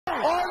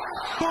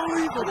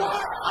Unbelievable.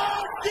 What a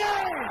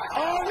game!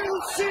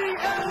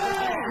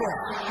 UCLA!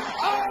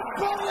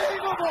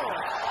 Unbelievable!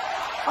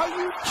 Are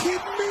you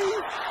kidding me?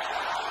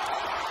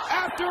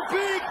 After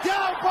being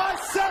down by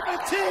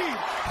 17,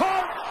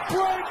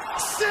 Heartbreak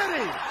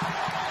City!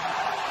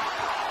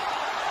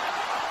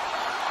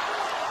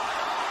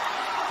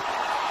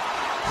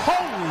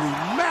 Holy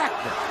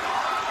mackerel!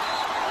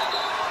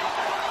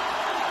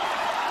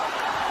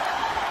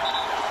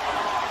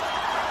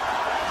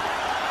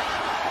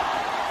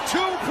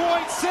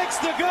 .6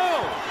 to go.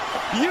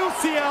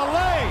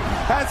 UCLA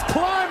has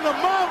climbed the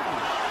mountain.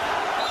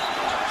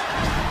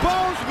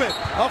 Bozeman,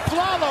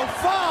 Aflalo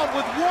fouled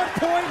with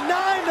 1.9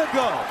 to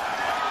go.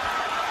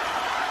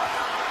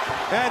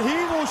 And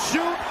he will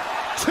shoot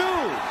 2.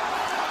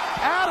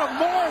 Adam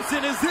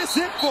Morrison, is this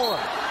it for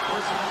him?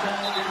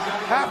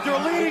 After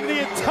leading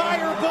the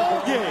entire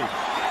bowl game.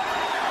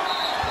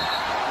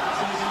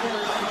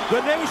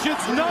 The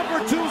nation's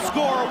 #2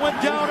 scorer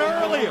went down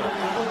earlier.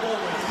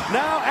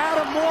 Now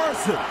Adam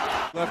Morrison.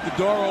 Left the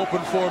door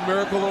open for a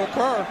miracle to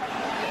occur.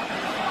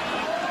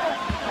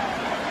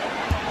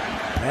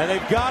 And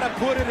they've got to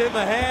put it in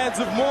the hands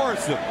of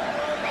Morrison.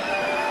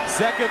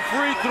 Second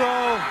free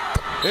throw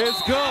is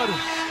good.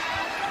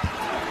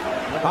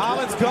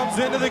 Hollins comes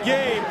into the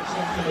game.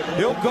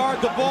 He'll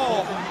guard the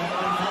ball.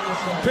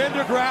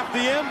 Pendergraft,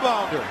 the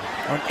inbounder.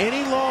 On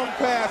any long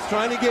pass,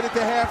 trying to get it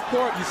to half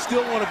court, you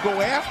still want to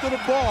go after the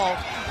ball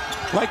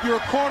like you're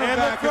a cornerback.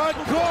 And the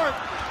front court.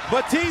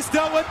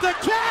 Batista with the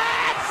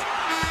catch!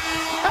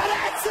 And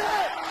that's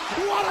it!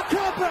 What a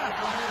comeback!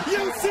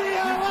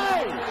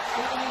 UCLA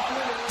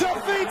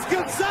defeats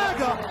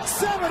Gonzaga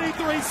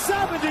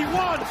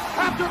 73-71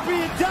 after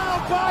being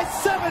down by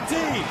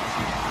 17.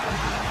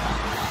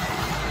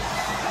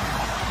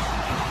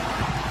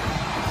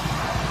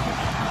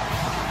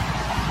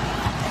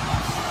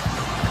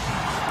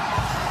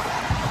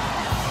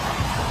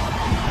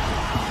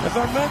 As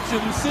I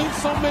mentioned, you've seen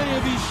so many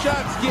of these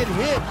shots get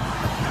hit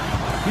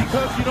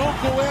because you don't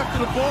go after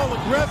the ball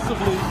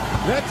aggressively.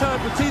 That time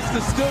Batista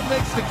still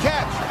makes the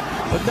catch,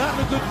 but not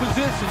in a good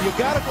position. You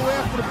got to go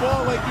after the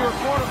ball like you're a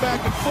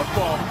quarterback in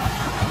football.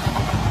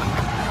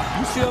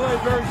 UCLA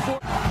very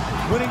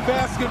winning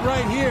basket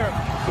right here.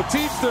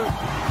 Batista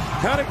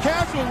kind of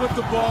casual with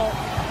the ball,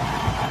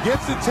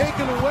 gets it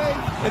taken away,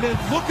 and then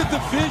look at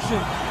the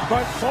vision by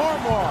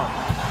Farmar,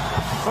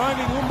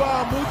 finding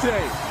Umba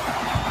Amute.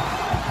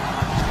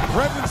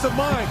 Presence of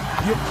mind.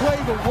 You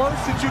play the worst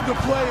that you could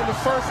play in the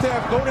first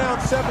half, go down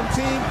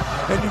 17,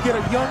 and you get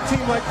a young team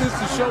like this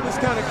to show this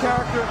kind of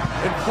character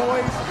and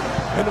poise.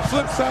 And the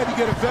flip side, you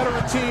get a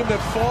veteran team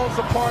that falls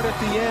apart at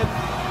the end.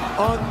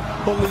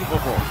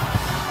 Unbelievable.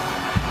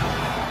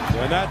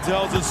 And that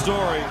tells a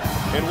story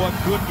in what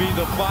could be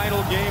the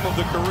final game of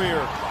the career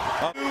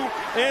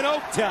in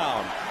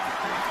Oaktown.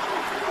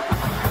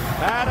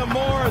 Adam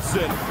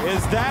Morrison,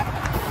 is that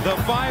the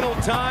final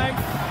time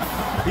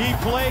he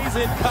plays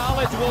in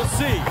college? We'll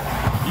see.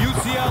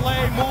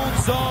 UCLA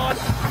moves on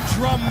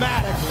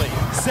dramatically,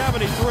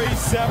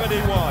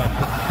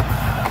 73-71.